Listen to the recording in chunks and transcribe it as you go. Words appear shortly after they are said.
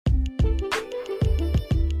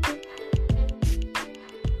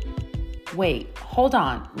Wait, hold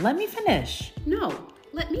on. Let me finish. No,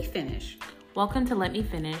 let me finish. Welcome to Let Me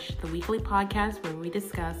Finish, the weekly podcast where we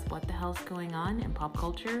discuss what the hell's going on in pop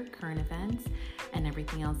culture, current events, and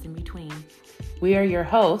everything else in between. We are your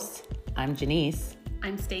hosts. I'm Janice.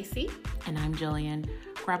 I'm Stacy. And I'm Jillian.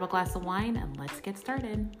 Grab a glass of wine and let's get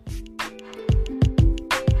started.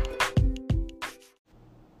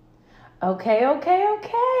 Okay.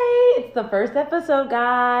 It's the first episode,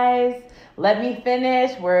 guys. Let me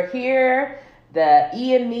finish. We're here. The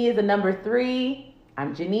E and me is the number 3.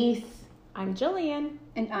 I'm Janice. I'm Jillian.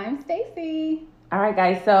 And I'm Stacy. All right,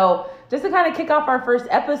 guys. So just to kind of kick off our first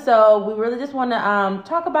episode, we really just want to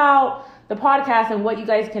talk about the podcast and what you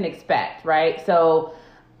guys can expect, right? So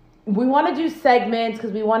we want to do segments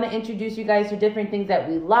because we want to introduce you guys to different things that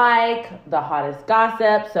we like, the hottest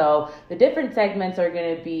gossip. So the different segments are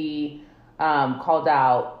going to be called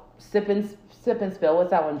out Sip and Spill.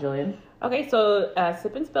 What's that one, Julian? Okay, so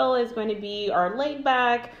Sip and Spill is going to be our laid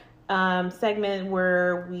back segment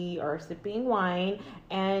where we are sipping wine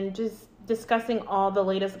and just discussing all the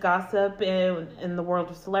latest gossip in the world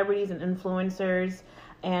of celebrities and influencers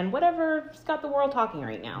and whatever's got the world talking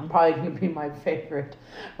right now. Probably going to be my favorite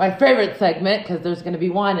segment because there's going to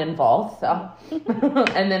be wine involved. So,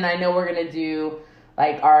 and then I know we're going to do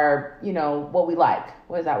like our, what we like.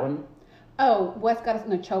 What is that one? Oh, what's got us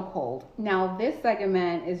in a chokehold. Now, this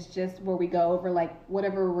segment is just where we go over like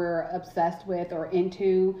whatever we're obsessed with or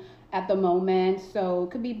into at the moment. So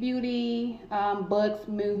it could be beauty, books,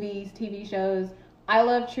 movies, TV shows. I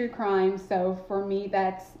love true crime, so for me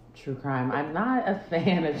that's true crime. I'm not a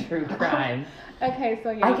fan of true crime. Okay, so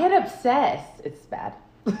yeah. I get obsessed. It's bad.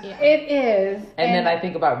 Yeah. It is. And then I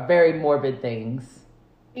think about very morbid things.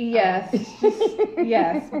 Yes.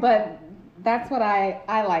 Yes, but that's what I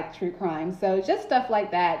like, true crime. So just stuff like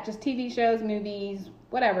that. Just TV shows, movies,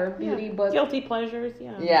 whatever. Beauty, books. Guilty pleasures,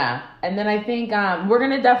 yeah. Yeah. And then I think we're going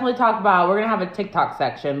to definitely we're going to have a TikTok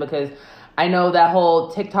section because I know that whole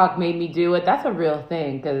TikTok made me do it. That's a real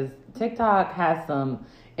thing because TikTok has some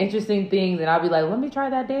interesting things. And I'll be like, let me try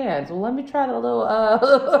that dance. Well, let me try that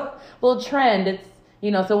little little trend. It's,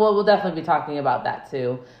 so we'll definitely be talking about that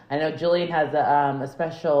too. I know Jillian has a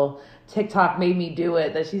special TikTok made me do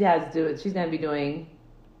it that she has to do it. She's going to be doing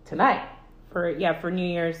tonight. For New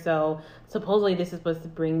Year's. So supposedly this is supposed to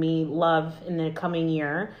bring me love in the coming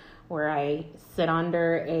year where I sit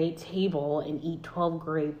under a table and eat 12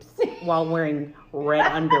 grapes while wearing red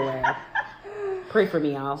underwear. Pray for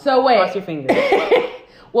me, y'all. So wait. Cross your fingers.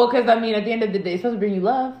 Well, because at the end of the day, it's supposed to bring you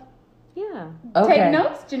love. Yeah. Okay. Take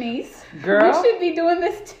notes, Janice. Girl. You should be doing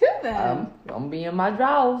this too then. I'm be in my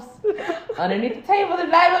drawers underneath the table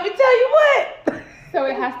tonight. Let me tell you what. So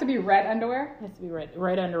it has to be red underwear? It has to be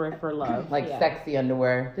red underwear for love. Like sexy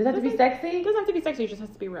underwear. Does it have to be sexy? It doesn't have to be sexy. It just has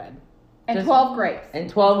to be red. And 12 grapes. And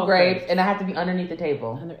 12 grapes. And I have to be underneath the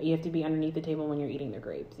table. And you have to be underneath the table when you're eating the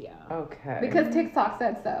grapes, yeah. Okay. Because TikTok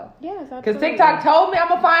said so. Yes, absolutely. Because TikTok told me I'm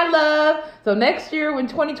going to find love. So next year when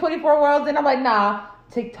 2024 rolls in, I'm like, nah.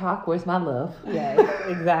 TikTok, where's my love? Yes,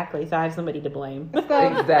 exactly. So I have somebody to blame. So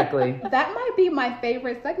exactly. That might be my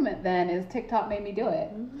favorite segment then, is TikTok made me do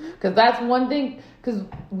it. Because that's one thing, because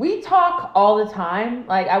we talk all the time.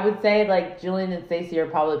 Like, I would say, like, Jillian and Stacey are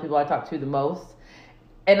probably the people I talk to the most.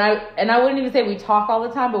 And I wouldn't even say we talk all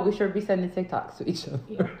the time, but we sure be sending TikToks to each other.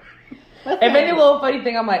 Yeah. If any little funny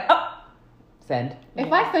thing, I'm like, oh, send.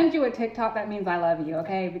 If I send you a TikTok, that means I love you,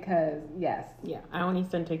 okay? Because, yes. Yeah, I only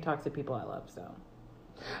send TikToks to people I love, so.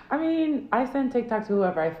 I mean, I send TikTok to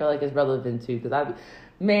whoever I feel like is relevant to. Because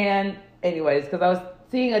anyways, because I was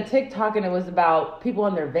seeing a TikTok and it was about people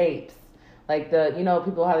on their vapes. Like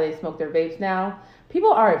people how they smoke their vapes now.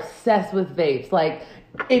 People are obsessed with vapes. Like,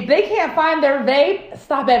 if they can't find their vape,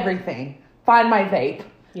 stop everything. Find my vape.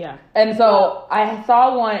 Yeah. And so I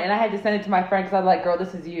saw one and I had to send it to my friend because I was like, girl,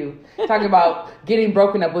 this is you. Talking about getting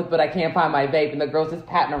broken up with, but I can't find my vape. And the girl's just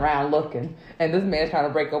patting around looking. And this man's trying to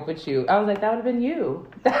break up with you. I was like, that would have been you.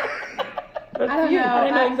 I don't know. I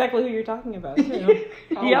know exactly who you're talking about, too.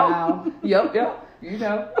 Oh, wow. Yep.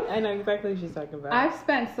 I know exactly who she's talking about. I've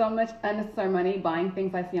spent so much unnecessary money buying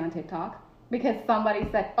things I see on TikTok because somebody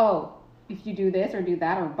said, oh, if you do this or do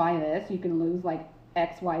that or buy this, you can lose like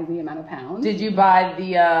XYZ amount of pounds. Did you buy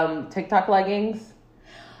the TikTok leggings?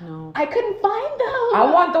 No. I couldn't find them. I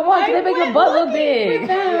want the ones that make your butt look big.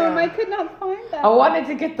 Yeah. I could not find them. I wanted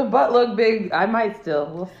to get the butt look big. I might still.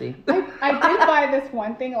 We'll see. I did buy this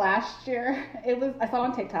one thing last year. I saw it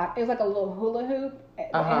on TikTok. It was like a little hula hoop.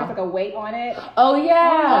 It has like a weight on it. Oh,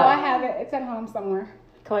 yeah. Oh, I have it. It's at home somewhere.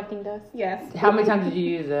 Collecting dust? Yes. How many times did you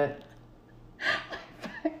use it?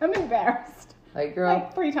 I'm embarrassed. Like, girl.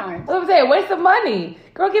 Like 3 times. I was saying, waste of money.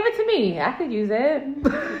 Girl, give it to me. I could use it.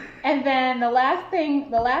 And then the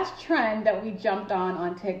last trend that we jumped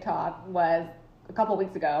on TikTok was a couple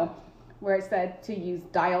weeks ago, where it said to use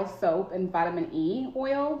dial soap and vitamin E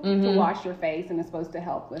oil to wash your face, and it's supposed to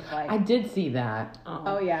help with like. I did see that.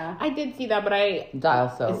 Oh yeah. I did see that, but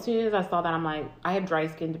dial soap. As soon as I saw that, I'm like, I have dry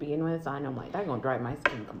skin to begin with, so I know I'm like, that's gonna dry my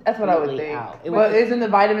skin completely. That's what I would think. Out. Well, isn't the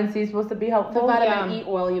vitamin C supposed to be helpful? The vitamin E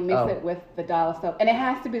oil, you mix it with the dial soap, and it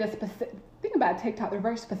has to be the specific. Thing about TikTok, they're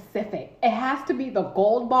very specific. It has to be the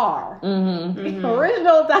gold bar, the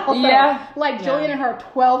original dial soap. Yeah. Like Julian and her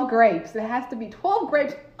 12 grapes. It has to be 12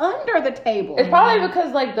 grapes under the table. It's probably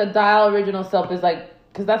because like the dial original soap is like,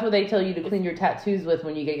 because that's what they tell you to clean your tattoos with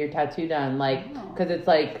when you get your tattoo done. Like, because it's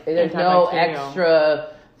like there's no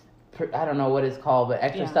extra, I don't know what it's called, but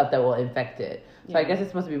extra stuff that will infect it. So I guess it's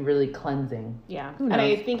supposed to be really cleansing. Yeah, and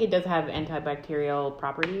I think it does have antibacterial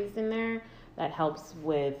properties in there that helps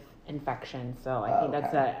with infection. So I think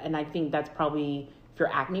and I think that's probably, if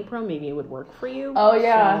you're acne prone, maybe it would work for you. Oh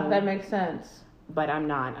yeah, that makes sense. But I'm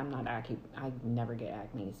not acne. I never get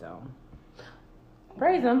acne, so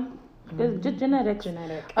praise them. Just genetics.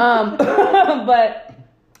 But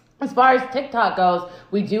as far as TikTok goes,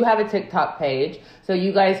 we do have a TikTok page, so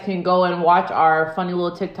you guys can go and watch our funny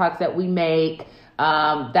little TikToks that we make.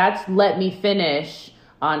 That's Let Me Finish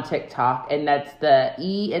on TikTok, and that's the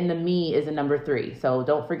E and the me is a number 3. So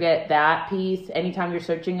don't forget that piece. Anytime you're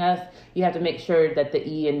searching us, you have to make sure that the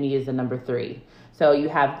E and me is a number 3. So you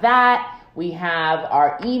have that. We have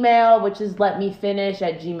our email, which is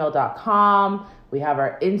letmefinish@gmail.com. We have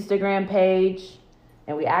our Instagram page,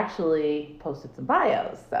 and we actually posted some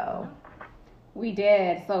bios. So we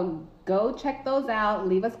did. So go check those out.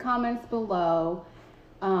 Leave us comments below.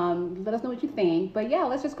 Let us know what you think. But yeah,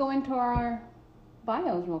 let's just go into our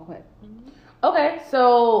bios real quick. Okay,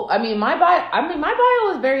 so my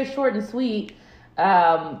bio is very short and sweet.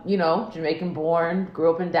 Jamaican born,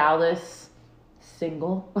 grew up in Dallas,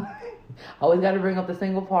 single. Always got to bring up the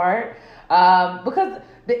single part, because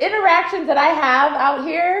the interactions that I have out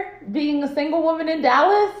here, being a single woman in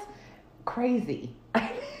Dallas, crazy.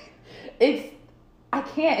 It's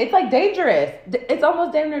like dangerous. It's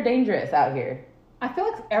almost damn near dangerous out here. I feel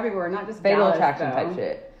like it's everywhere, not just fatal Dallas, attraction though. type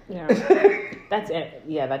shit. Yeah, that's it.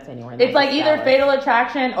 Yeah, that's anywhere. It's like either fatal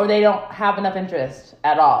attraction or they don't have enough interest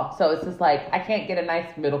at all. So it's just like I can't get a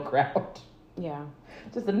nice middle ground. Yeah,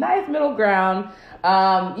 just a nice middle ground.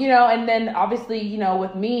 And then obviously,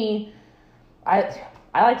 with me, I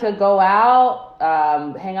like to go out,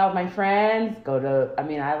 hang out with my friends.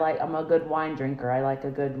 I'm a good wine drinker. I like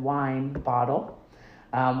a good wine bottle.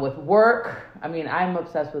 With work, I'm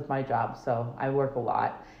obsessed with my job, so I work a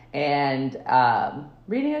lot. And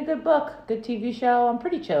reading a good book, good TV show. I'm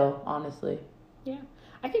pretty chill, honestly. Yeah.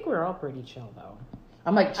 I think we're all pretty chill, though.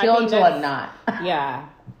 I'm like chill until I'm not. Yeah.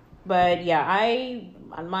 But yeah,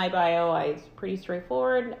 on my bio, it's pretty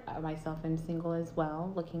straightforward. Myself, I'm single as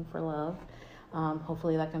well, looking for love.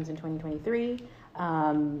 Hopefully that comes in 2023.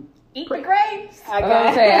 Eat the grapes. I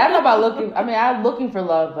gotta say, I don't know about looking. I'm looking for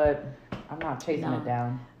love, but I'm not chasing it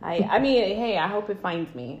down. Hey, I hope it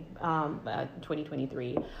finds me.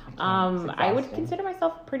 2023. I would consider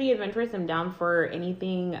myself pretty adventurous. I'm down for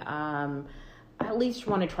anything. I at least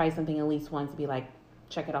want to try something at least once, be like,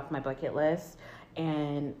 check it off my bucket list.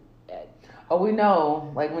 And we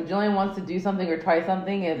know, like when Jillian wants to do something or try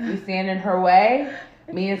something, if we stand in her way,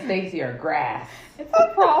 me and Stacey are grass. It's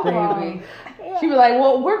a problem. Baby. Yeah. She be like,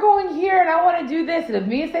 well, we're going here and I want to do this. And if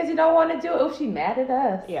me and Stacey don't want to do it, she mad at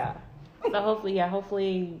us. Yeah. So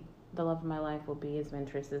hopefully the love of my life will be as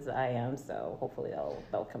adventurous as I am. So hopefully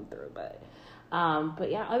they'll come through.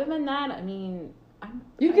 But yeah, other than that,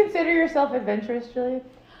 You consider yourself adventurous, Julia?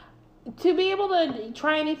 To be able to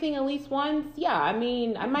try anything at least once, yeah. I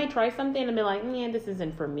might try something and be like, man, this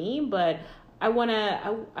isn't for me. But I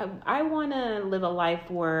wanna live a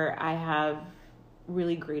life where I have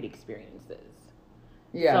really great experiences.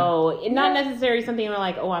 Yeah. So not necessarily something where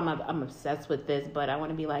like, oh, I'm obsessed with this, but I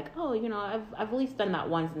want to be like, oh, I've at least done that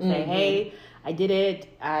once and say, hey, I did it.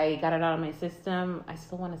 I got it out of my system. I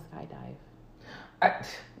still want to skydive.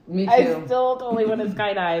 Me too. I still totally want to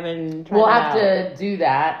skydive and try We'll have to do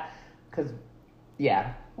that because,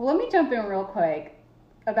 yeah. Well, let me jump in real quick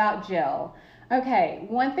about Jill. Okay,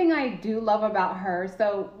 one thing I do love about her,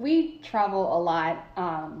 so we travel a lot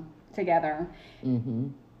together. Mm-hmm.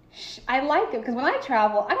 I like it because when I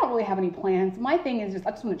travel, I don't really have any plans. My thing is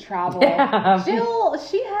I just want to travel. Yeah. Jill,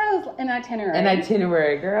 she has an itinerary. An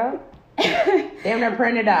itinerary, girl. Damn near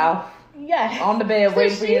printed off. Yes. On the bed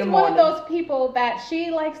waiting for you in the morning. She's one of those people that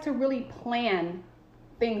she likes to really plan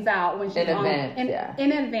things out when she's in advance.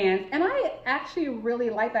 In advance. And I actually really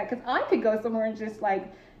like that because I could go somewhere and just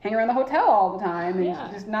like hang around the hotel all the time and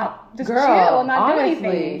just chill and not do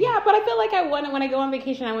anything. Yeah, but I feel like when I go on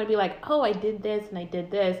vacation, I want to be like, oh, I did this and I did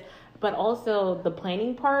this. But also the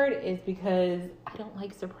planning part is because I don't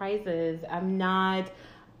like surprises.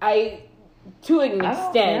 To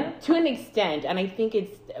an extent, and I think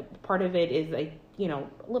it's part of it is like, you know,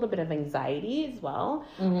 a little bit of anxiety as well.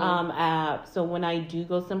 Mm-hmm. So when I do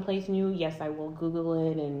go someplace new, yes, I will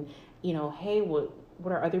Google it and, you know, hey, what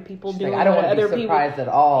are other people doing? Like, I don't want to be surprised at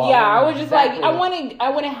all. Yeah, I was just like, I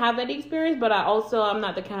want to have that experience, but I'm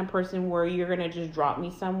not the kind of person where you're gonna just drop me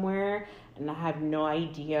somewhere and I have no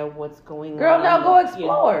idea what's going on. Girl, no, go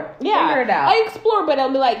explore. You know? Yeah, figure it out. I explore, but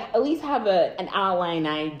I'll be like, at least have an outline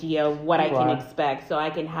idea of what I can expect, so I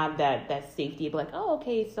can have that safety of like, oh,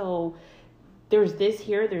 okay, so there's this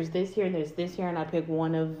here, and there's this here, and I pick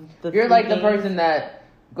one of the. You're like the person that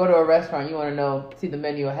go to a restaurant, you want to see the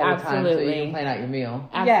menu ahead of time so you can plan out your meal.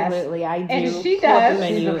 Absolutely, yes. I do. And she does. The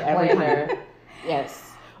menu every time. Yes.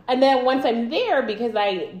 And then once I'm there, because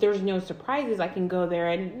there's no surprises, I can go there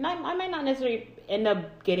and I might not necessarily end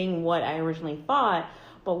up getting what I originally thought.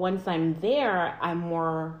 But once I'm there, I'm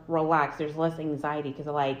more relaxed. There's less anxiety because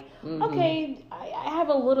I'm like, okay, I have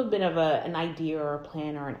a little bit of an idea or a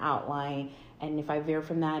plan or an outline. And if I veer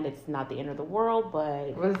from that, it's not the end of the world. But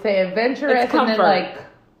I was say adventurous and then like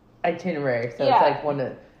itinerary. So it's like one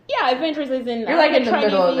of. Yeah, adventures is in. You're like in the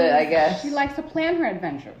middle of it, I guess. She likes to plan her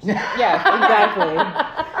adventures. Yeah,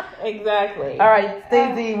 exactly. All right,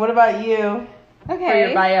 Stacey, what about you? Okay. For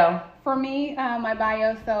your bio. For me, my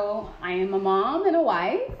bio. So I am a mom and a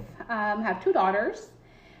wife. Have 2 daughters,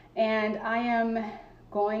 and I am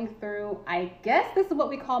going through. I guess this is what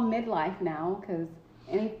we call midlife now, because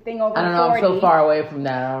anything over 40. I don't know. 40, I'm so far away from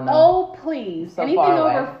that. I don't know. Oh please! So anything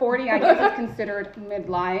over 40, I guess, is considered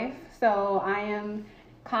midlife. So I am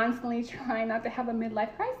constantly trying not to have a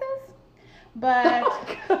midlife crisis, but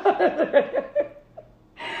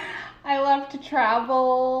I love to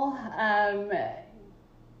travel.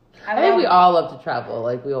 I think we all love to travel.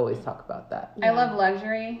 Like, we always talk about that. I love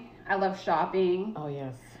luxury. I love shopping. Oh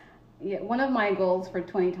yes. Yeah, one of my goals for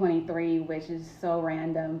 2023, which is so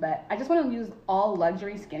random, but I just want to use all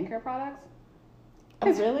luxury skincare products.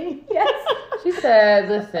 Oh really? Yes. She said,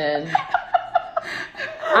 "Listen."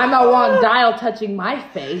 I don't want dial touching my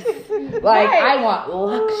face. Like, I want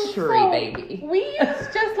luxury, baby. We use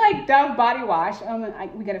just like Dove body wash.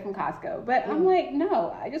 We get it from Costco. But I'm like,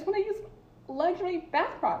 no, I just want to use luxury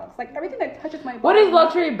bath products. Like, everything that touches my body. What is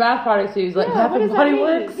luxury bath products you use? Like, Bath and Body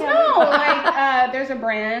Works? No, like, there's a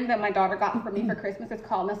brand that my daughter got for me for Christmas. It's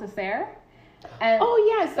called Necessaire. And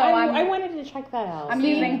yes. So I wanted to check that out. I'm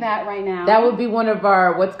using that right now. That would be one of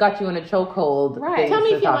our What's Got You in a Chokehold. Right. Tell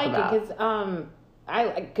me if you like it,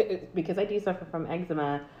 because I do suffer from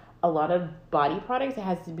eczema. A lot of body products, it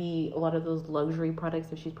has to be a lot of those luxury products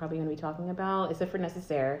that she's probably going to be talking about, except for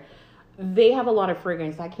Necessaire. They have a lot of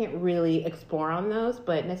fragrance. I can't really explore on those,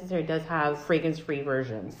 but Necessaire does have fragrance-free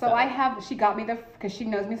versions. So she got me because she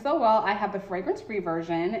knows me so well, I have the fragrance-free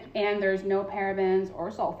version, and there's no parabens or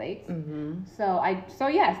sulfates. Mm-hmm. So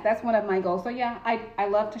yes, that's one of my goals. So yeah, I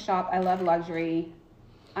love to shop. I love luxury.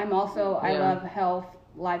 I love health,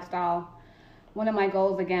 lifestyle. One of my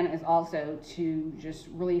goals, again, is also to just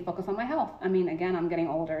really focus on my health. I mean, again, I'm getting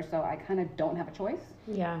older, so I kind of don't have a choice.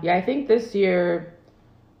 Yeah. Yeah, I think this year,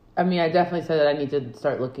 I definitely said that I need to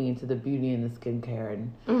start looking into the beauty and the skincare.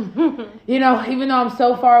 And, even though I'm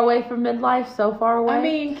so far away from midlife, so far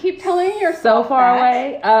away. Keep telling yourself so far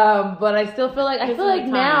away. But I still feel like,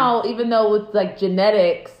 now, even though with like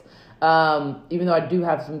genetics, even though I do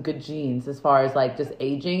have some good genes as far as like just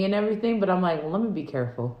aging and everything, but I'm like, well, let me be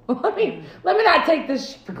careful. let me not take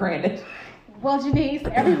this for granted. Well, Janice,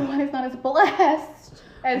 everyone is not as blessed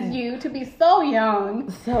as you to be so young.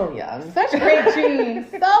 So young. Such great genes.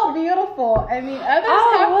 So beautiful.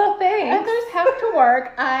 Others have to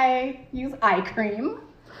work. I use eye cream.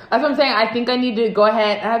 That's what I'm saying. I think I need to go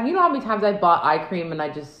ahead. You know how many times I bought eye cream and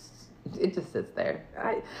it just sits there.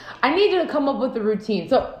 I need to come up with a routine.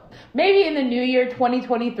 So maybe in the new year,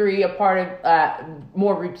 2023, a part of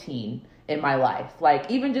more routine in my life. Like,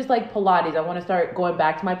 even just like Pilates. I want to start going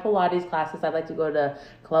back to my Pilates classes. I'd like to go to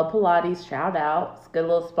Club Pilates. Shout out. It's a good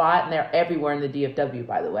little spot. And they're everywhere in the DFW,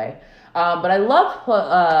 by the way. But I love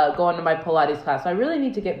going to my Pilates class. So I really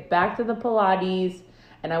need to get back to the Pilates.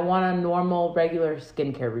 And I want a normal, regular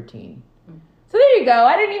skincare routine. So there you go.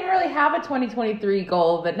 I didn't even really have a 2023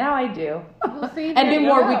 goal, but now I do. And do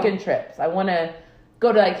more weekend trips. I want to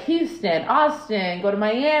go to like Houston, Austin, go to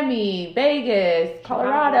Miami, Vegas,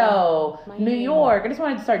 Colorado, New York. I just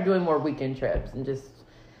wanted to start doing more weekend trips and just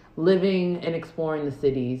living and exploring the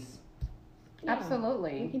cities. Yeah.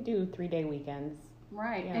 Absolutely. You can do 3-day weekends.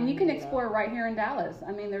 Right. Yeah, and you can explore right here in Dallas.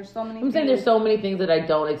 I mean, there's so many I'm saying there's so many things that I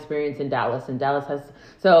don't experience in Dallas. And Dallas has...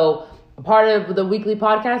 So part of the weekly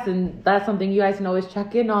podcast, and that's something you guys can always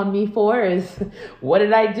check in on me for, is what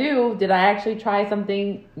did I do? Did I actually try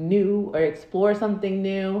something new or explore something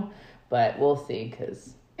new? But we'll see,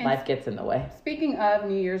 because life gets in the way. Speaking of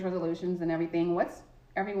New Year's resolutions and everything, what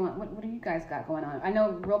do you guys got going on? I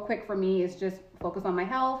know real quick for me is just focus on my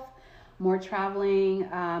health, more traveling.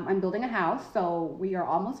 I'm building a house, so we are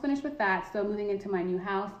almost finished with that. Still moving into my new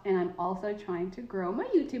house, and I'm also trying to grow my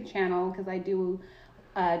YouTube channel because I do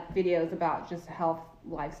videos about just health,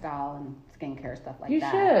 lifestyle, and skincare stuff like that. You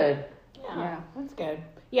should. Yeah, that's good.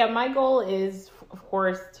 Yeah, my goal is, of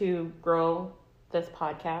course, to grow this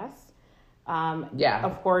podcast.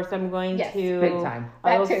 Of course, I'm going to. Big time.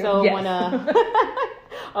 I That too. also Yes. want to.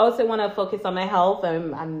 I also want to focus on my health.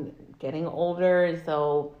 I'm getting older,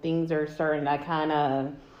 so things are starting to kind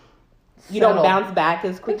of. You don't bounce back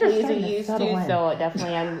as quickly as you used to. So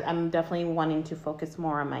definitely, I'm definitely wanting to focus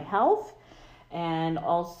more on my health, and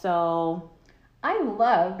also. I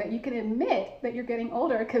love that you can admit that you're getting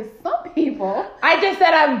older because some people. I just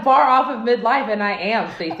said I'm far off of midlife, and I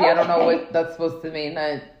am, Stacey. I don't know what that's supposed to mean.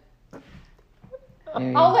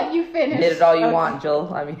 I'll let you finish. Admit it all you want,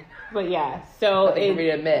 Jill. I mean, But yeah, so nothing for me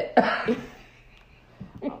to admit.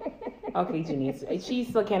 Okay, Janice. She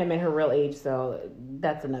still can't admit her real age, so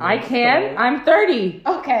that's another I can. story. I'm 30.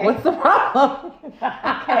 Okay. What's the problem?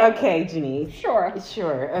 Okay, Janice. Sure.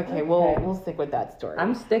 Sure. Okay, we'll stick with that story.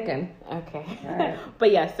 I'm sticking. Okay. All right.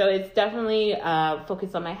 But yeah, so it's definitely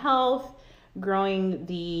focused on my health, growing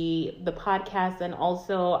the podcast, and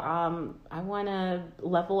also I want to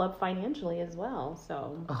level up financially as well.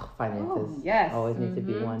 So Finances. yes. Always need to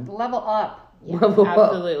be one. Level up. yeah, Level up.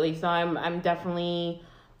 absolutely. So I'm definitely,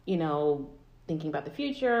 thinking about the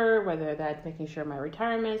future, whether that's making sure my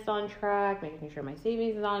retirement is on track, making sure my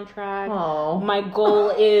savings is on track. Oh. My goal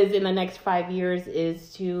is in the next 5 years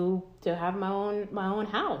is to have my own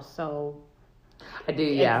house. So I do,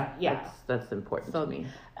 yeah. yeah. That's important So to me.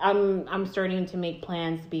 I'm starting to make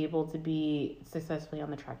plans to be able to be successfully on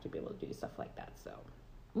the track to be able to do stuff like that. So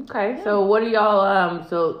Okay, so what are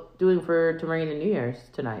y'all doing for Marina New Year's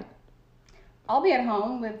tonight? I'll be at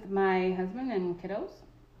home with my husband and kiddos.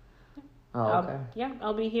 Oh, okay.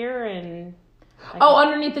 I'll be here and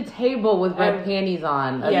Underneath the table with red panties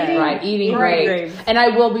on. That's Yeah. right. Eating grapes. And I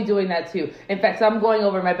will be doing that too. In fact, so I'm going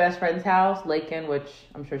over to my best friend's house, Lakin, which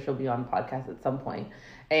I'm sure she'll be on the podcast at some point.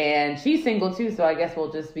 And she's single too, so I guess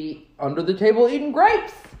we'll just be under the table eating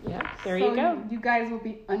grapes. yeah, there So you go. You guys will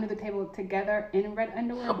be under the table together in red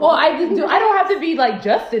underwear. Well, I don't have to be like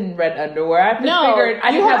just in red underwear. I just figured I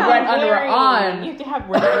you just have red to underwear wearing- on. You have to have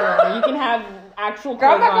red underwear. You can have actual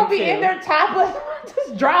Girl, clothes I'm not on gonna be too. in there topless,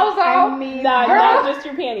 just drawers on. Not just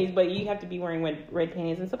your panties, but you have to be wearing red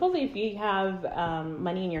panties. And supposedly, if you have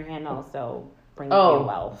money in your hand, also brings you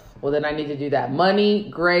wealth. Well, then I need to do that. Money,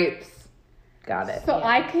 grapes. Got it. So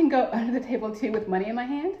I can go under the table too with money in my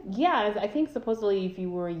hand? Yeah, I think supposedly if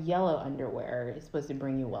you wear yellow underwear, it's supposed to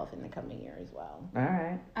bring you wealth in the coming year as well. All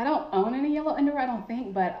right. I don't own any yellow underwear, I don't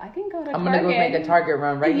think, but I can go to I'm Target. gonna go make a Target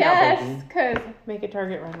run right now, baby. Yes, because Make a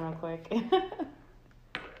Target run real quick.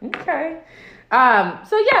 Okay.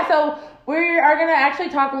 So we are going to actually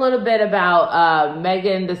talk a little bit about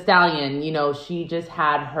Megan Thee Stallion. She just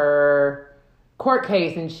had her court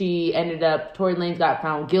case and Tory Lanez got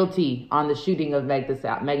found guilty on the shooting of Megan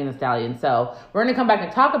Thee Stallion. So we're going to come back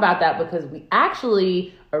and talk about that because we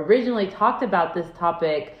actually originally talked about this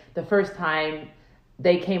topic the first time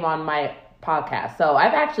they came on my podcast. So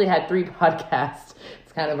I've actually had 3 podcasts.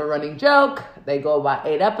 It's kind of a running joke. They go about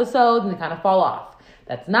 8 episodes and they kind of fall off.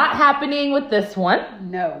 That's not happening with this one.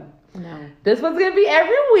 no. This one's going to be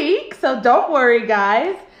every week, so don't worry,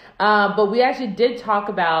 guys. But we actually did talk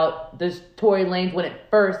about this Tory Lanez when it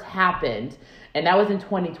first happened, and that was in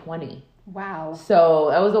 2020. Wow. So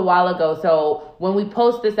that was a while ago. So when we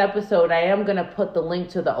post this episode, I am going to put the link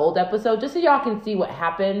to the old episode just so y'all can see what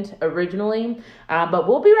happened originally. But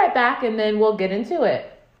we'll be right back, and then we'll get into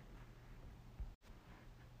it.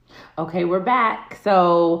 Okay, we're back.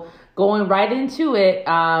 So going right into it,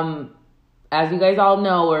 as you guys all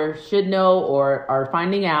know or should know or are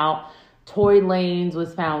finding out, Tory Lanez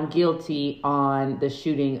was found guilty on the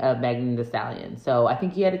shooting of Megan Thee Stallion. So I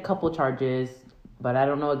think he had a couple charges, but I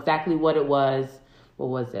don't know exactly what it was. What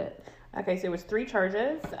was it? Okay, so it was 3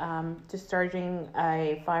 charges. Discharging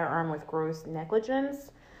a firearm with gross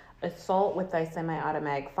negligence, assault with a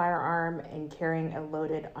semi-automatic firearm, and carrying a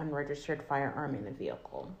loaded, unregistered firearm in a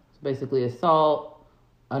vehicle. Basically assault,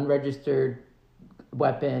 unregistered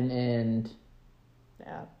weapon and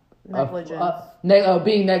negligence.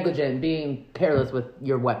 Being negligent, being careless with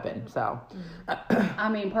your weapon. So, I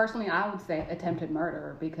mean, personally, I would say attempted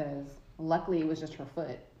murder because luckily it was just her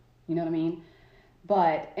foot. You know what I mean?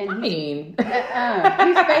 But he's facing.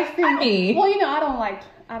 Well, you know, I don't like.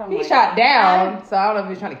 He shot down, so I don't know if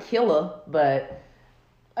he was trying to kill her, but.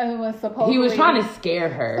 It was supposedly, he was trying to scare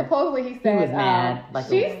her. Supposedly he said, he was mad.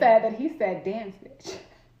 She said that he said, "Dance, bitch."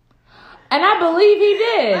 And I believe he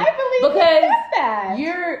did. I believe he said that.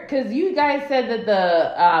 Because you guys said that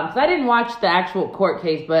so I didn't watch the actual court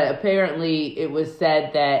case, but apparently it was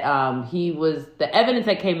said that the evidence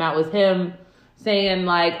that came out was him saying,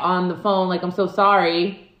 like, on the phone, like, "I'm so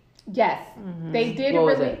sorry." Yes, they did. What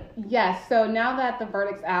was it? Yes. So now that the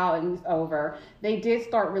verdict's out and it's over, they did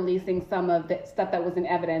start releasing some of the stuff that was in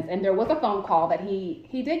evidence. And there was a phone call that he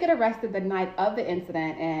did get arrested the night of the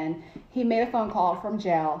incident, and he made a phone call from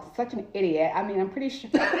jail. Such an idiot. I mean, I'm pretty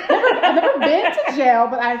sure. I've never been to jail,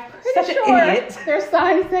 but I'm pretty sure there's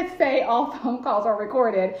signs that say all phone calls are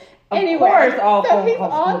recorded. Of course, all phone he's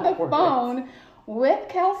calls on the recorded. phone with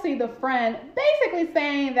Kelsey, the friend, basically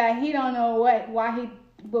saying that he don't know what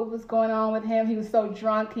was going on with him. He was so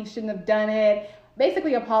drunk, he shouldn't have done it.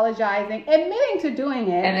 Basically apologizing, admitting to doing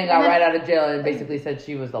it. And then got right out of jail and basically said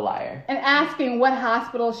she was a liar. And asking what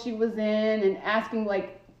hospital she was in and asking,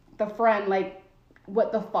 like, the friend, like,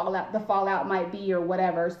 what the fallout might be or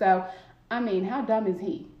whatever. So, I mean, how dumb is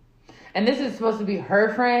he? And this is supposed to be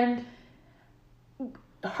her friend?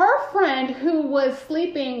 Her friend who was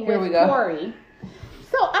sleeping with Tory.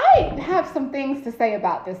 So, I have some things to say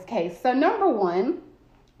about this case. So, number one,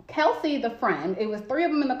 Kelsey, the friend, it was three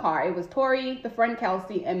of them in the car. It was Tory, the friend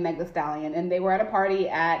Kelsey, and Meg Thee Stallion. And they were at a party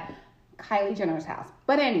at Kylie Jenner's house.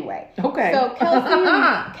 But anyway. Okay. So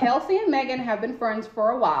Kelsey and Megan have been friends for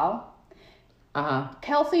a while. Uh-huh.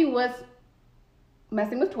 Kelsey was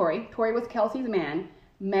messing with Tory. Tory was Kelsey's man.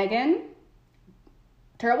 Megan,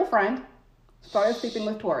 terrible friend, started sleeping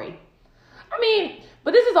with Tory. I mean,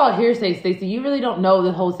 but this is all hearsay, Stacey. You really don't know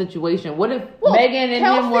the whole situation. What if Megan and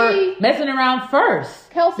him were messing around first?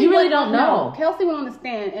 Kelsey, you really don't know. No, Kelsey went on the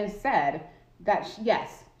stand and said that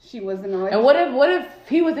yes, she was in a relationship. And what if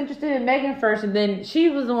he was interested in Megan first, and then she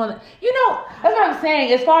was the one that, that's what I'm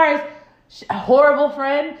saying. As far as a horrible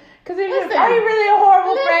friend, because are you really a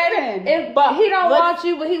horrible friend? But he don't want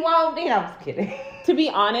you, but he won't. I'm just kidding. To be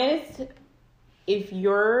honest, if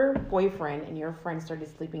your boyfriend and your friend started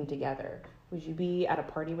sleeping together, would you be at a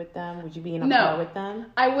party with them? Would you be in a car with them?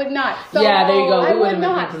 I would not. So, yeah, there you go. I would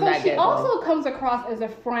not. So she also comes across as a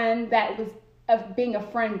friend that was of being a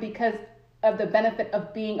friend because of the benefit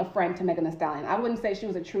of being a friend to Megan Thee Stallion. I wouldn't say she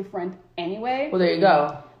was a true friend anyway. Well, there you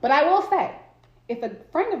go. But I will say, if a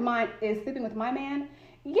friend of mine is sleeping with my man,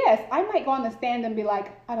 yes, I might go on the stand and be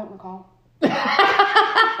like, I don't recall.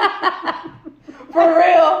 For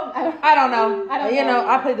real? I don't know.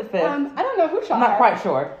 I played the fifth. I don't know who shot her. I'm not quite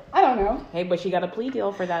sure. I don't know. Hey, but she got a plea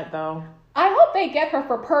deal for that, though. I hope they get her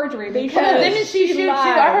for perjury because didn't she shoot too?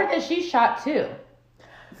 I heard that she shot too.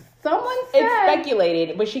 Someone said it's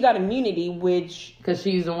speculated, but she got immunity, because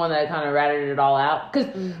she's the one that kind of ratted it all out.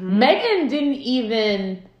 Because Megan didn't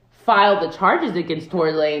even file the charges against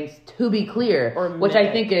Tory Lanez, to be clear, which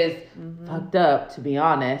I think is fucked up, to be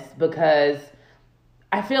honest, because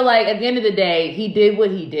I feel like at the end of the day, he did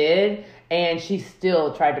what he did, and she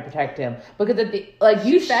still tried to protect him. Because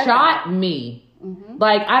you shot me. Mm-hmm.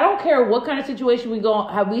 Like, I don't care what kind of situation we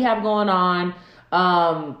have going on,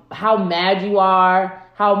 how mad you are,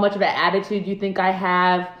 how much of an attitude you think I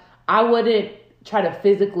have. I wouldn't try to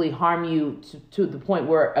physically harm you to the point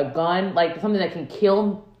where a gun, like something that can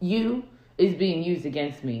kill you, is being used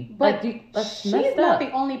against me. But she's not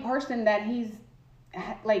the only person that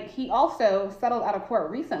he also settled out of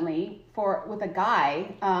court recently with a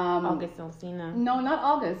guy. August Alsina. No, not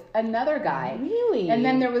August. Another guy. Really? And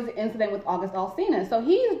then there was an incident with August Alsina. So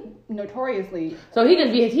he's notoriously. So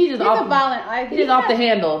he's off. A violent. He's off the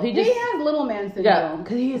handle. He has little man syndrome. Yeah,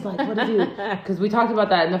 because he's like, what is he? Because we talked about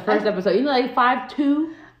that in the first episode. Like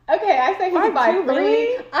 5'2". Okay, I say he's 5'3".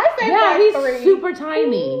 Really? I say 5'3". He's super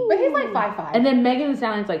tiny. But he's like 5'5". And then Megan Thee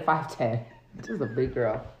Stallion's like 5'10". She's a big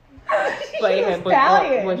girl. She's a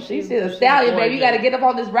stallion. She's a stallion, baby. You got to get up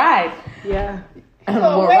on this ride. Yeah.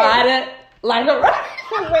 Ride it like a ride.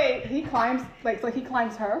 So wait, he climbs he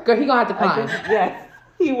climbs her? Girl, he gonna have to climb. Yes,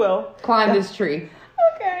 he will climb this tree.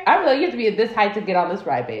 Okay. You have to be at this height to get on this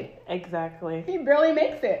ride, babe. Exactly. He barely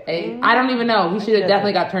makes it. I don't even know. He should have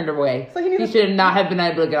definitely got turned away. So he should not have been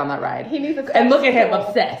able to get on that ride. He needs and look at him,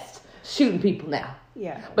 obsessed, shooting people now.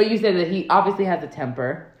 Yeah. But you said that he obviously has a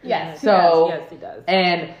temper. Yes. So yes, he does.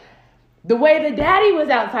 And the way the daddy was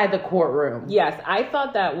outside the courtroom. Yes, I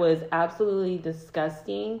thought that was absolutely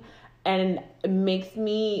disgusting. And it makes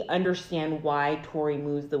me understand why Tory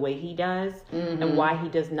moves the way he does and why he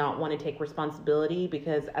does not want to take responsibility.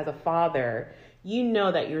 Because as a father, you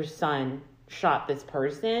know that your son shot this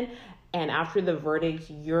person. And after the verdict,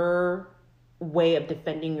 your way of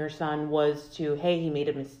defending your son was to, hey, he made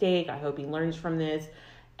a mistake. I hope he learns from this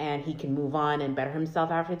and he can move on and better himself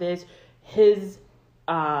after this.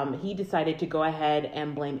 He decided to go ahead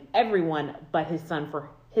and blame everyone but his son for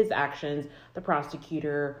his actions. The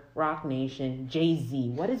prosecutor, Rock Nation, Jay-Z.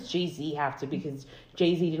 What does Jay-Z have to? Because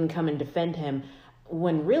Jay-Z didn't come and defend him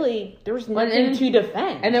when really there was nothing to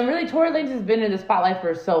defend. And then really Tory Lanez has been in the spotlight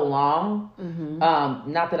for so long.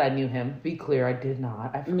 Not that I knew him. Be clear, I did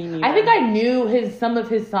not. I think I knew some of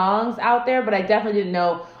his songs out there, but I definitely didn't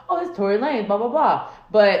know, oh, it's Tory Lanez, blah, blah, blah.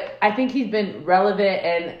 But I think he's been relevant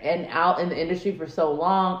and out in the industry for so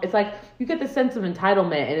long. It's like you get the sense of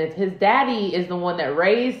entitlement. And if his daddy is the one that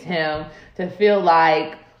raised him to feel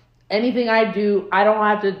like anything I do, I don't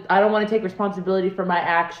want to take responsibility for my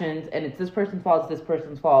actions. And it's this person's fault, it's this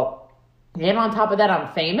person's fault. And on top of that,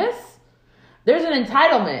 I'm famous. There's an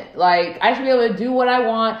entitlement. Like, I should be able to do what I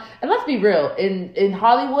want. And let's be real. In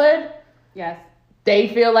Hollywood, yes, they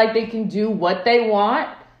feel like they can do what they want.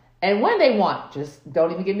 And when they want. Just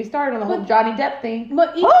don't even get me started on the whole Johnny Depp thing.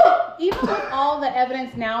 But even with all the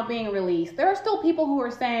evidence now being released, there are still people who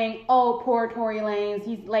are saying, oh, poor Tory Lanez.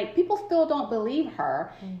 He's like, people still don't believe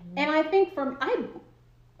her. And I think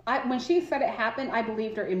when she said it happened, I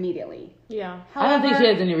believed her immediately. Yeah. However, I don't think she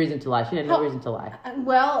has any reason to lie. She had no reason to lie.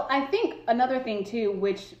 Well, I think another thing too,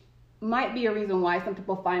 which might be a reason why some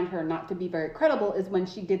people find her not to be very credible, is when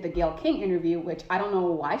she did the Gayle King interview, which I don't know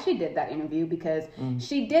why she did that interview, because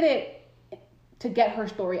she did it to get her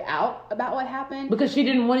story out about what happened. Because she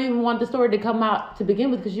didn't even want the story to come out to begin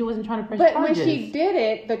with, because she wasn't trying to press charges. But when she did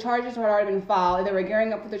it, the charges had already been filed, and they were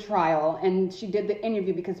gearing up for the trial, and she did the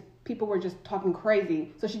interview because people were just talking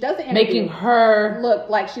crazy. So she does the interview, making her look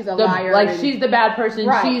like she's a liar. Like she's the bad person.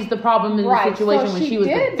 Right. She's the problem in the situation, so when she was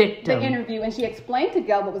the victim. The interview, and she explained to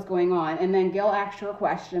Gayle what was going on. And then Gayle asked her a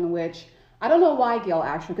question, which I don't know why Gayle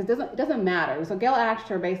asked her, because it doesn't matter. So Gayle asked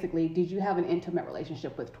her basically, did you have an intimate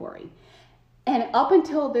relationship with Tory? And up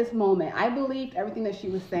until this moment, I believed everything that she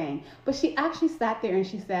was saying. But she actually sat there and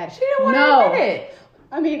she said, she didn't want to admit it.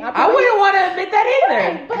 I mean, I wouldn't want to admit that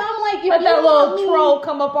either. Right. But I'm like, let that little troll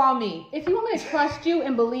come up on me. If you want me to trust you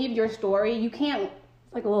and believe your story, you can't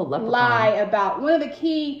like a little lie about one of the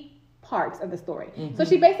key parts of the story. So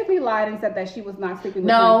she basically lied and said that she was not sleeping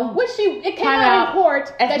with him. Which it came out in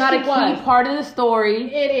court. It's not a key part of the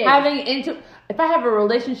story. It is. If I have a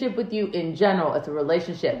relationship with you in general, it's a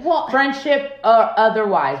relationship. Well, friendship or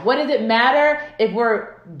otherwise. What does it matter if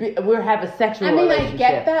we have a sexual relationship? I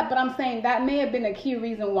get that, but I'm saying that may have been a key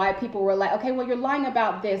reason why people were like, okay, well, you're lying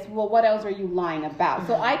about this. Well, what else are you lying about?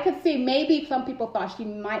 So I could see maybe some people thought she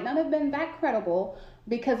might not have been that credible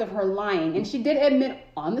because of her lying. And she did admit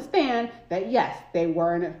on the stand that, yes, they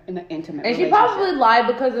were in an intimate relationship. And she probably lied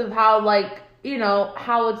because of how,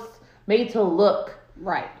 how it's made to look.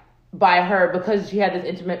 Right. By her, because she had this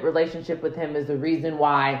intimate relationship with him is the reason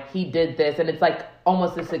why he did this. And it's like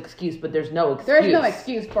almost this excuse, but there's no excuse. There's no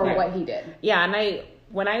excuse for what he did. Yeah, and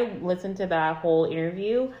when I listened to that whole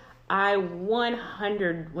interview,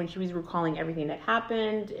 when she was recalling everything that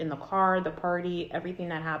happened in the car, the party, everything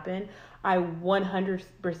that happened, I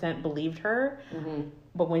 100% believed her. Mm-hmm.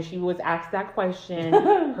 But when she was asked that question,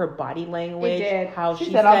 her body language, how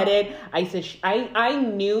she said it, I said, I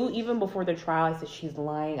knew even before the trial, I said, she's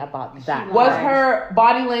lying about that. Was her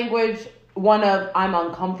body language one of, I'm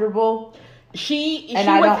uncomfortable? She I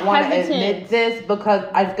don't want to admit this because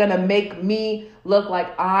it's going to make me look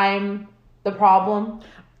like I'm the problem?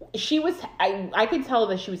 She was, I could tell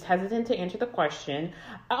that she was hesitant to answer the question.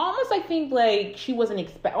 I think like she wasn't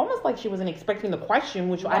expecting the question,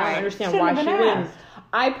 which I don't understand why she wouldn't.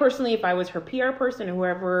 I personally, if I was her PR person or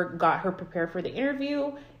whoever got her prepared for the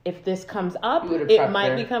interview, if this comes up, it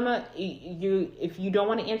might become if you don't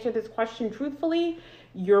want to answer this question truthfully,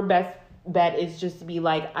 your best bet is just to be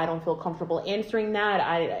like, I don't feel comfortable answering that.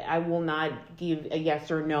 I will not give a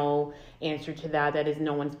yes or no answer to that. That is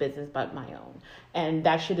no one's business but my own. And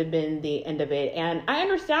that should have been the end of it. And I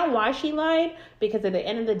understand why she lied, because at the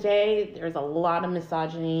end of the day, there's a lot of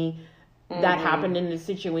misogyny that happened in this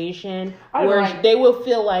situation where they will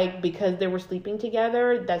feel like because they were sleeping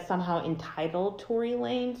together, that somehow entitled Tory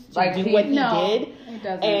Lanez to do what he did. It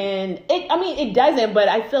doesn't. And it doesn't, but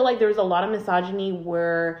I feel like there's a lot of misogyny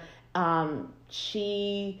where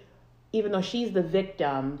she, even though she's the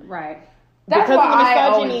victim, right, That's because what of the I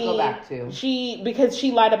always misogyny, go back to. Because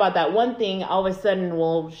she lied about that one thing, all of a sudden,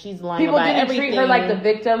 well, she's lying People about didn't everything. treat her like the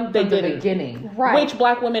victim They from the didn't. beginning. Right. Which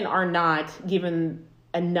black women are not given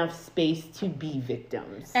enough space to be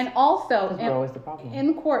victims. And also, We're always the problem.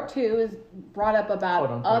 in court too, is brought up about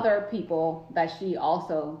Quote, unquote. other people that she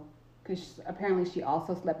also, because apparently she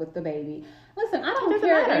also slept with the baby. Listen, I don't doesn't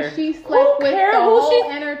care matter. if she slept with cares the who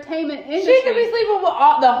whole entertainment industry. She could be sleeping with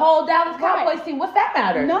the whole Dallas Right. Cowboys team. What's that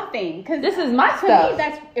matter? Nothing, because This is my to stuff. me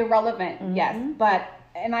that's irrelevant. Yes,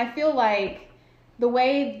 and I feel like the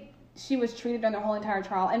way she was treated during the whole entire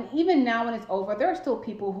trial, and even now when it's over, there are still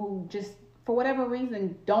people who just, for whatever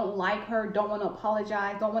reason, don't like her, don't want to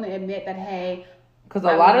apologize, don't want to admit that, hey. Because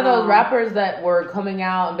a lot of those rappers that were coming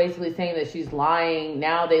out and basically saying that she's lying,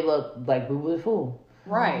 now they look like Boo Boo the Fool.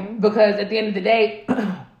 Right. Because at the end of the day,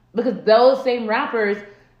 because those same rappers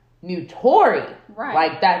knew Tory. Right.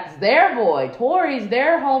 Like, that's their boy. Tory's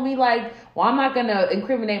their homie. Like, well, I'm not going to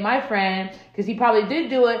incriminate my friend because he probably did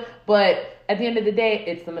do it. But at the end of the day,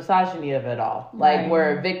 it's the misogyny of it all. Like,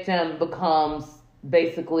 where a victim becomes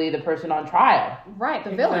basically the person on trial. Right,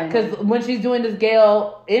 the villain. Because when she's doing this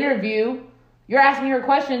Gayle interview, you're asking her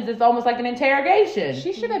questions. It's almost like an interrogation.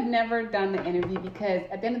 She should have never done the interview because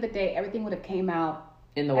at the end of the day, everything would have came out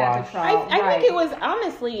in the at wash. the trial. I Right. think it was,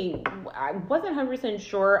 honestly, I wasn't 100%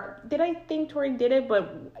 sure. Did I think Tori did it?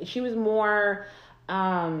 But she was more,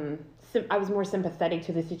 I was more sympathetic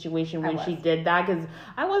to the situation when she did that. Because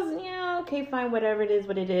I was, okay, fine, whatever it is,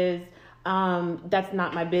 what it is. That's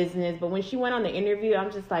not my business. But when she went on the interview,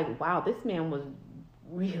 I'm just like, wow, this man was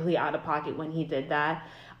really out of pocket when he did that.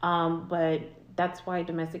 But that's why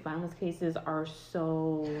domestic violence cases are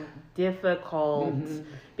so difficult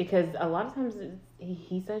because a lot of times it's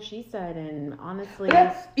he said, she said, and honestly,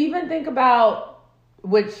 let's even think about,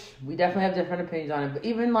 which we definitely have different opinions on it, but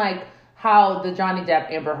even like how the Johnny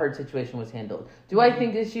Depp Amber Heard situation was handled. Do I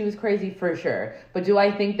think that she was crazy? For sure. But do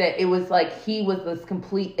I think that it was like he was this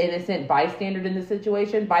complete innocent bystander in the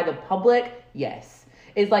situation by the public? Yes.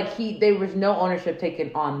 It's like there was no ownership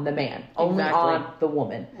taken on the man, only on the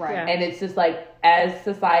woman. Right. Yeah. And it's just like, as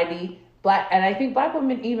society, and I think black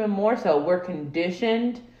women even more so, we're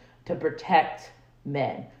conditioned to protect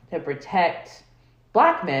men, to protect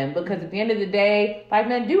black men, because at the end of the day, black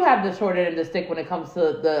men do have the short end of the stick when it comes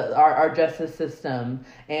to our justice system.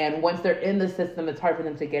 And once they're in the system, it's hard for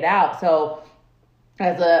them to get out. So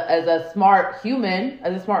as a smart human,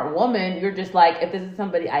 as a smart woman, you're just like, if this is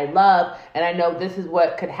somebody I love and I know this is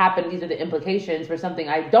what could happen, these are the implications for something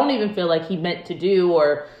I don't even feel like he meant to do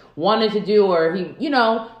or wanted to do, or he,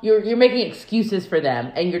 you're making excuses for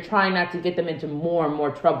them and you're trying not to get them into more and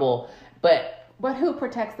more trouble. But who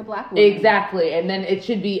protects the black woman? Exactly. And then it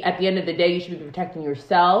should be, at the end of the day, you should be protecting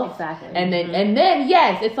yourself. Exactly. And then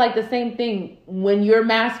yes, it's like the same thing. When your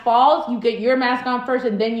mask falls, you get your mask on first,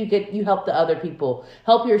 and then you help the other people.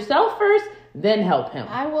 Help yourself first, then help him.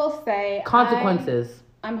 I will say Consequences.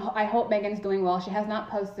 I hope Megan's doing well. She has not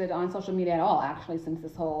posted on social media at all, actually, since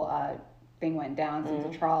this whole thing went down, since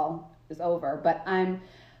the trial is over. But I'm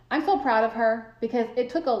so proud of her because it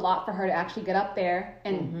took a lot for her to actually get up there.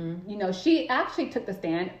 And, she actually took the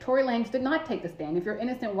stand. Tory Lanez did not take the stand. If you're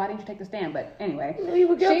innocent, why didn't you take the stand? But anyway, You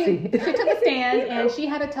were guilty. She took the stand and she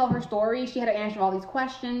had to tell her story. She had to answer all these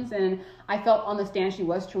questions. And I felt on the stand she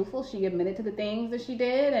was truthful. She admitted to the things that she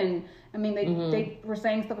did. And, I mean, they were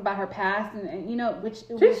saying stuff about her past and which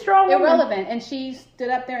was strong woman. irrelevant. And she stood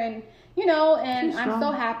up there and, and I'm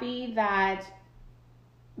so happy that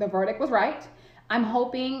the verdict was right. I'm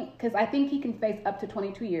hoping, because I think he can face up to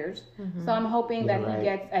 22 years. So I'm hoping that he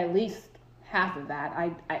gets at least half of that.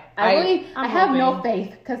 I have no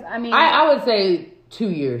faith, because I would say 2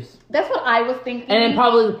 years. That's what I was thinking. And then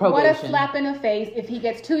probably the probation. What a slap in the face if he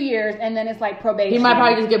gets 2 years and then it's like probation. He might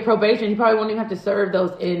probably just get probation. He probably won't even have to serve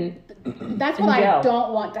those in That's what jail. I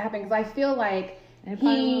don't want to happen, because I feel like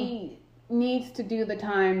he needs to do the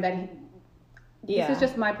time that he... Yeah. This is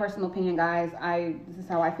just my personal opinion, guys. This is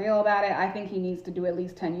how I feel about it. I think he needs to do at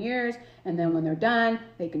least 10 years, and then when they're done,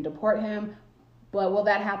 they can deport him. But will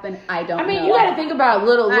that happen? I don't know. You got to think about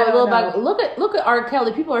little know. look at R.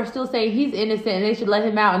 Kelly. People are still saying he's innocent and they should let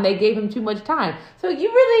him out, and they gave him too much time. So you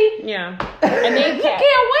really, and they you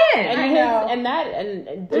can't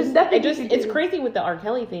win. It's crazy with the R.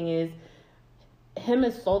 Kelly thing is him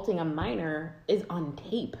assaulting a minor is on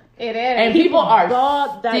tape. It is, and people are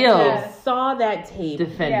saw that tape,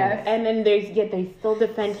 defending, and then they still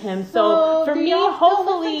defend him. So for me,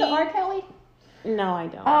 hopefully, still listen to R. Kelly. No, I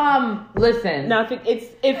don't. Listen. No, if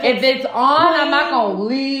it's on, I'm not gonna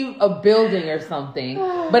leave a building or something.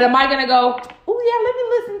 But am I gonna go? Oh yeah, let me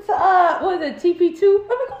listen to what is it, TP2?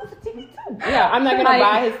 Let me go listen Yeah, I'm not gonna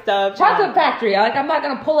buy his stuff. Chocolate Factory. Like, I'm not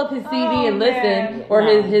gonna pull up his CD and listen or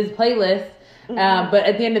his playlist. But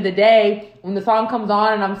at the end of the day, when the song comes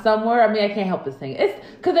on and I'm somewhere, I mean, I can't help but sing. It's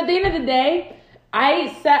because at the end of the day,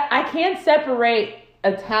 I can't separate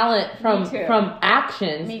a talent from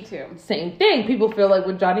actions. Me too. Same thing. People feel like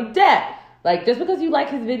with Johnny Depp. Like, just because you like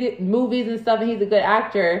his movies and stuff and he's a good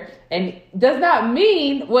actor, and does not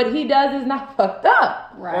mean what he does is not fucked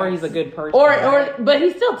up. Right. Or he's a good person. But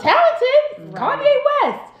he's still talented. Right.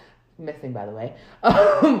 Kanye West. Missing, by the way.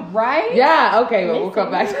 Right? Yeah, okay, well, we'll come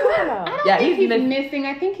back to that. I don't think he's missing.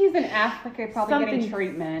 I think he's in Africa probably getting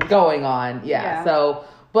treatment. Going on, yeah. So,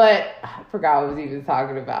 but I forgot what I was even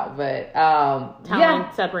talking about. But,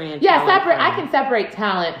 talent, separating talent. I can separate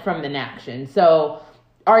talent from an action. So,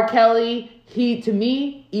 R. Kelly, to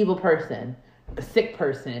me, evil person, a sick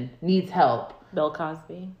person, needs help. Bill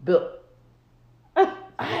Cosby.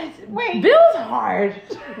 Wait, Bill's hard.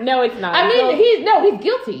 No, it's not. I mean, he's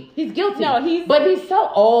guilty. He's guilty. No, but he's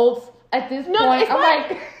so old at this point.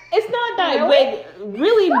 It's not that. Wait,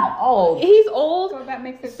 really so old. He's old. So that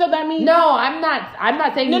makes it. So that means I'm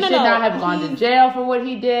not saying he should not have gone to jail for what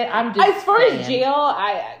he did. I'm just as far saying. as jail,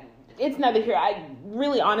 it's neither here. I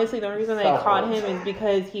really, honestly, the reason they caught him is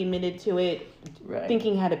because he admitted to it,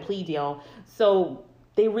 thinking he had a plea deal. So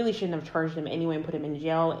they really shouldn't have charged him anyway and put him in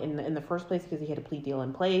jail in the first place because he had a plea deal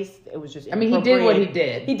in place. It was just. I mean, he did what he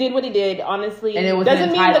did. He did what he did. Honestly, and it was does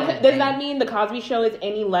that mean the Cosby Show is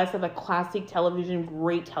any less of a classic television,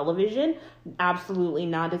 great television? Absolutely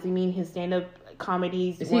not. Does it mean his stand-up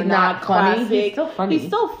comedies were not classic? Funny? He's still funny. He's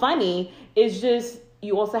still funny. It's just.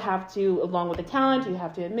 You also have to, along with the talent, you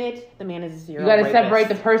have to admit the man is a serial rapist. You got to separate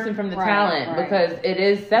the person from the talent because it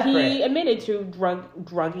is separate. He admitted to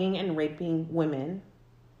drugging and raping women.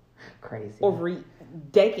 Crazy. Over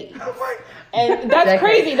decades. And that's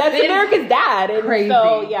crazy. That's America's dad. And crazy.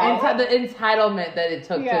 So, yeah. The entitlement that it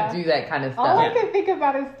took to do that kind of stuff. All I can think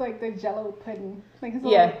about is like the Jello pudding. Like his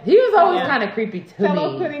he was always kind of creepy to me.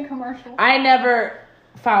 Jello pudding commercial. I never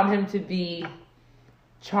found him to be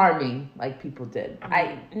charming like people did.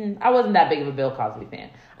 I wasn't that big of a Bill Cosby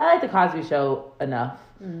fan. I like the Cosby Show enough,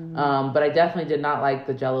 but I definitely did not like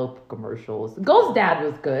the Jello commercials. Ghost Dad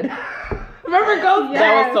was good. Remember Ghost Dad?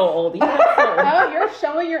 That was so old. Oh, you're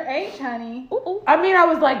showing your age, honey. Ooh. I mean, I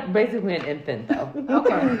was like basically an infant though.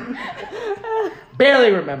 Okay.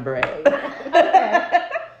 Barely remember it. Okay.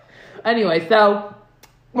 Anyway, so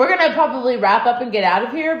we're gonna probably wrap up and get out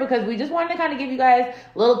of here because we just wanted to kind of give you guys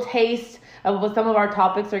a little taste of what some of our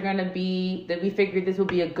topics are going to be, that we figured this would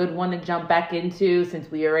be a good one to jump back into since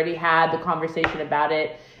we already had the conversation about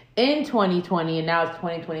it in 2020 and now it's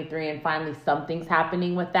 2023 and finally something's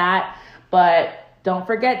happening with that. But don't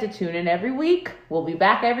forget to tune in every week. We'll be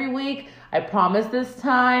back every week. I promise this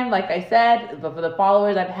time, like I said, but for the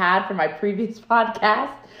followers I've had from my previous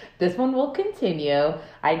podcast, this one will continue.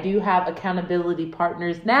 I do have accountability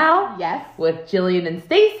partners now. Yes. With Jillian and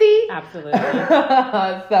Stacy. Absolutely.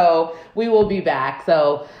 So we will be back.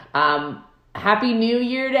 So happy New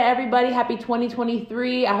Year to everybody. Happy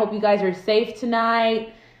 2023. I hope you guys are safe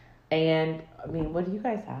tonight. And I mean, what do you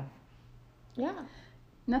guys have? Yeah.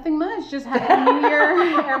 Nothing much. Just happy New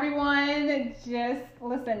Year, everyone. Just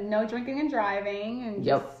listen, no drinking and driving, and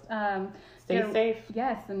just stay safe.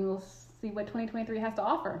 Yes, and we'll see what 2023 has to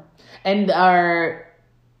offer. And our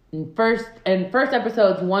first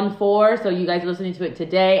episode's 1-4, so you guys are listening to it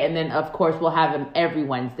today, and then of course we'll have them every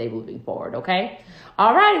Wednesday moving forward. Okay.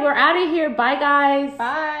 All right, we're out of here. Bye, guys.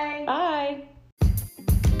 Bye. Bye.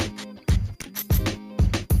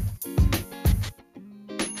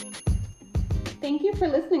 Thank you for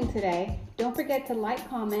listening today. Don't forget to like,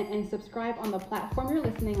 comment, and subscribe on the platform you're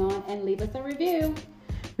listening on and leave us a review.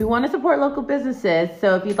 We want to support local businesses,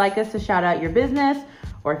 so if you'd like us to shout out your business,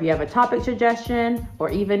 or if you have a topic suggestion, or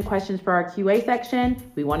even questions for our QA section,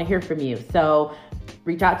 we want to hear from you. So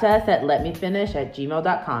reach out to us at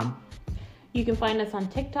letmefinish@gmail.com. You can find us on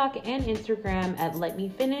TikTok and Instagram at Let Me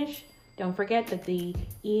Finish. Don't forget that the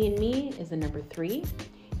E in me is the number 3.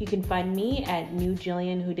 You can find me at New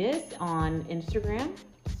Jillian Who Dis on Instagram.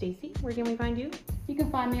 Stacy, where can we find you? You can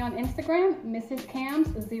find me on Instagram, Mrs.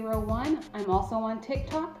 Cams01. I'm also on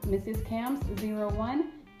TikTok, Mrs. Cams01,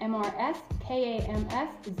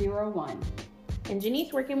 MRSKAMS01. And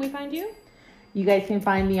Janice, where can we find you? You guys can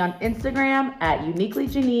find me on Instagram at Uniquely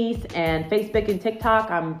Janice, and Facebook and TikTok,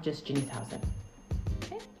 I'm just Janice Housen.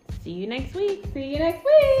 Okay. See you next week. See you next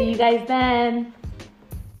week. See you guys then.